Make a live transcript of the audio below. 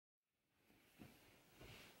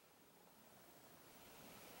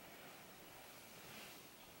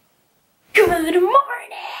Good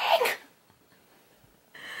morning!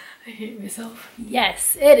 I hate myself.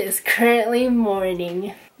 Yes, it is currently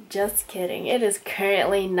morning. Just kidding. It is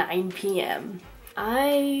currently 9 p.m.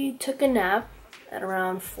 I took a nap at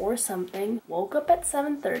around 4 something, woke up at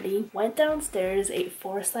 7:30, went downstairs, ate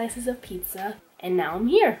 4 slices of pizza, and now I'm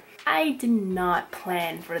here. I did not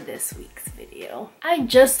plan for this week's video. I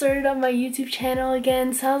just started on my YouTube channel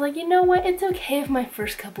again, so I was like, you know what, it's okay if my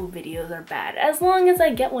first couple videos are bad, as long as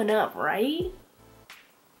I get one up, right?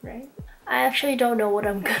 Right? I actually don't know what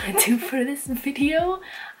I'm gonna do for this video.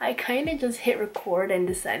 I kind of just hit record and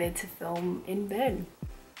decided to film in bed.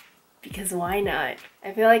 Because why not?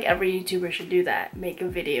 I feel like every YouTuber should do that. Make a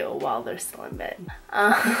video while they're still in bed.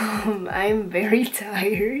 I'm very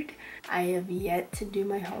tired. I have yet to do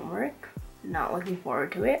my homework. Not looking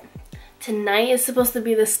forward to it. Tonight is supposed to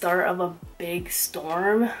be the start of a big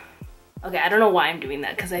storm. Okay, I don't know why I'm doing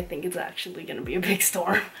that because I think it's actually gonna be a big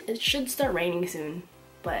storm. It should start raining soon,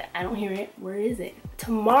 but I don't hear it. Where is it?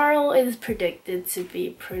 Tomorrow is predicted to be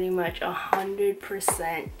pretty much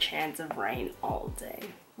 100% chance of rain all day.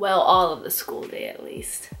 Well, all of the school day at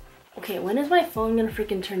least. Okay, when is my phone gonna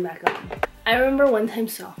freaking turn back on? I remember one time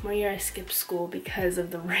sophomore year I skipped school because of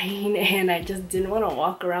the rain and I just didn't want to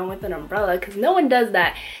walk around with an umbrella because no one does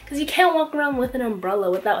that. Because you can't walk around with an umbrella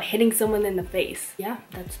without hitting someone in the face. Yeah,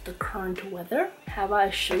 that's the current weather. How about I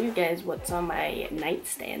show you guys what's on my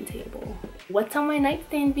nightstand table? What's on my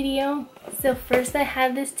nightstand video? So first I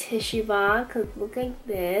have this tissue box. It look like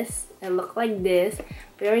this. It look like this.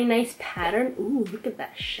 Very nice pattern. Ooh, look at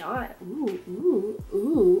that shot. Ooh, ooh,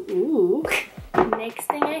 ooh, ooh. Next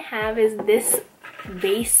thing I have is this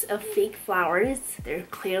vase of fake flowers. They're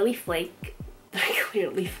clearly flake.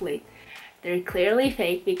 They're clearly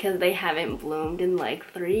fake because they haven't bloomed in like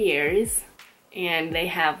 3 years. And they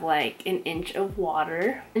have like an inch of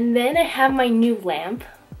water. And then I have my new lamp,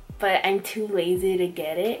 but I'm too lazy to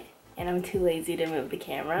get it. And I'm too lazy to move the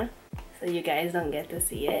camera, so you guys don't get to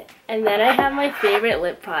see it. And then I have my favorite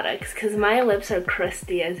lip products because my lips are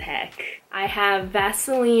crusty as heck. I have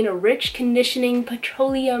Vaseline Rich Conditioning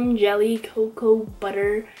Petroleum Jelly Cocoa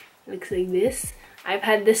Butter. It looks like this. I've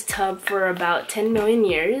had this tub for about 10 million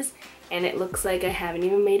years and it looks like I haven't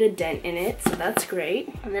even made a dent in it, so that's great.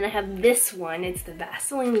 And then I have this one. It's the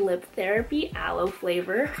Vaseline Lip Therapy Aloe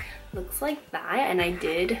flavor. Looks like that, and I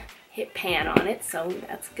did hit pan on it, so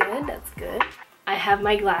that's good, that's good. I have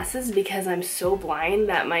my glasses because I'm so blind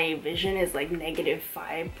that my vision is like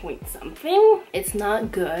 -5 point something. It's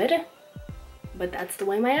not good, but that's the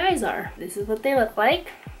way my eyes are. This is what they look like.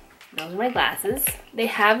 Those are my glasses. They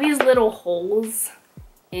have these little holes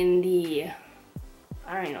in the,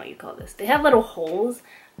 I don't even know what you call this. They have little holes.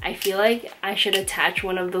 I feel like I should attach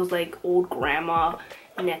one of those like old grandma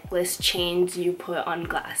necklace chains you put on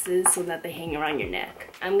glasses so that they hang around your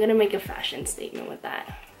neck. I'm gonna make a fashion statement with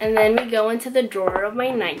that. And then we go into the drawer of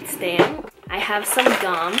my nightstand. I have some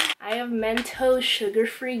gum. I have Mentos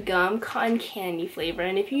sugar-free gum, cotton candy flavor.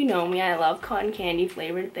 And if you know me, I love cotton candy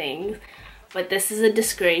flavored things. But this is a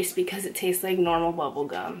disgrace because it tastes like normal bubble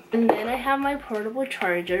gum. And then I have my portable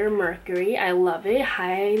charger, Mercury. I love it.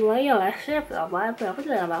 Highly would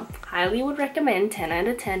recommend. 10 out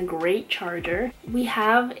of 10. Great charger. We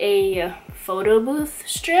have a photo booth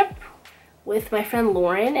strip with my friend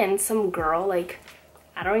Lauren and some girl. Like,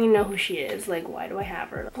 I don't even know who she is. Like, why do I have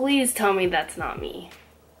her? Please tell me that's not me.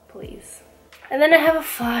 Please. And then I have a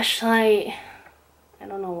flashlight. I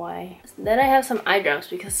don't know why. Then I have some eye drops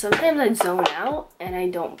because sometimes I zone out and I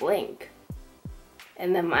don't blink.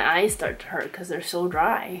 And then my eyes start to hurt because they're so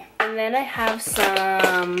dry. And then I have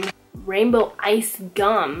some Rainbow Ice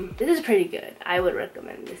gum. This is pretty good. I would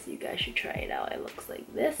recommend this. You guys should try it out. It looks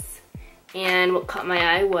like this. And what caught my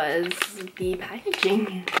eye was the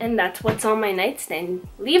packaging. And that's what's on my nightstand.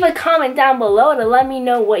 Leave a comment down below to let me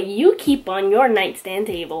know what you keep on your nightstand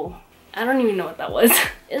table. I don't even know what that was.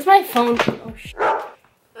 Is my phone... Oh, shit.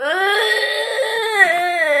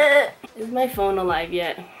 Is my phone alive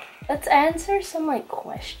yet? Let's answer some like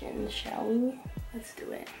questions, shall we? Let's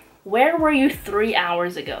do it. Where were you 3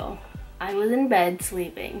 hours ago? I was in bed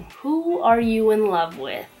sleeping. Who are you in love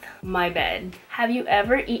with? My bed. Have you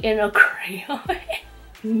ever eaten a crayon?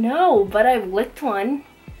 No, but I've licked one.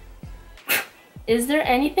 Is there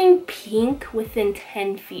anything pink within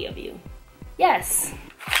 10 feet of you? Yes.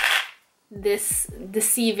 This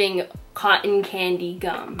deceiving cotton candy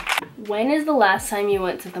gum. When is the last time you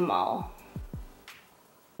went to the mall?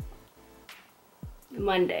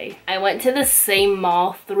 Monday. I went to the same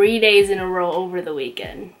mall 3 days in a row over the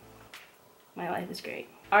weekend. My life is great.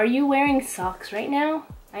 Are you wearing socks right now?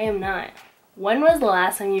 I am not. When was the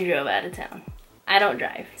last time you drove out of town? I don't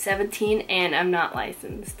drive. 17 and I'm not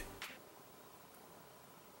licensed.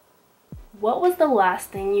 What was the last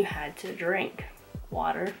thing you had to drink?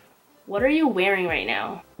 Water. What are you wearing right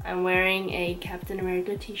now? I'm wearing a Captain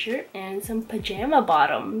America t-shirt and some pajama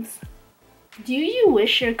bottoms. Do you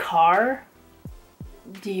wish your car?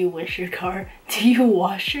 Do you wish your car? Do you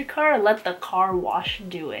wash your car or let the car wash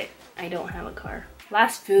do it? I don't have a car.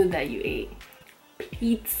 Last food that you ate?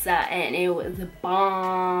 Pizza, and it was a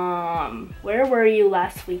bomb. Where were you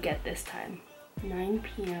last week at this time? 9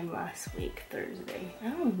 p.m. last week, Thursday. I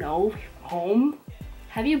don't know. Home?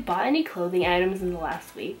 Have you bought any clothing items in the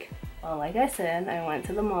last week? Well, like I said, I went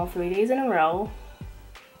to the mall 3 days in a row.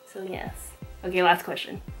 So yes. Okay, last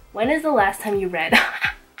question. When is the last time you read?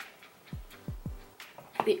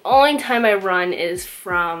 The only time I run is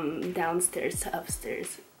from downstairs to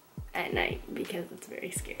upstairs at night because it's very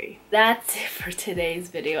scary. That's it for today's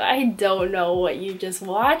video. I don't know what you just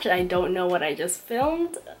watched. I don't know what I just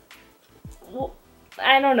filmed. Well,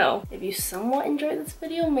 I don't know. If you somewhat enjoyed this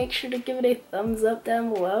video, make sure to give it a thumbs up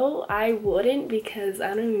down below. I wouldn't because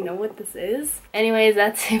I don't even know what this is. Anyways,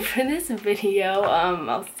 that's it for this video.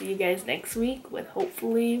 I'll see you guys next week with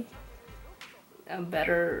hopefully a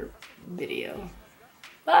better video.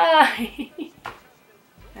 Bye!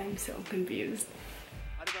 I'm so confused.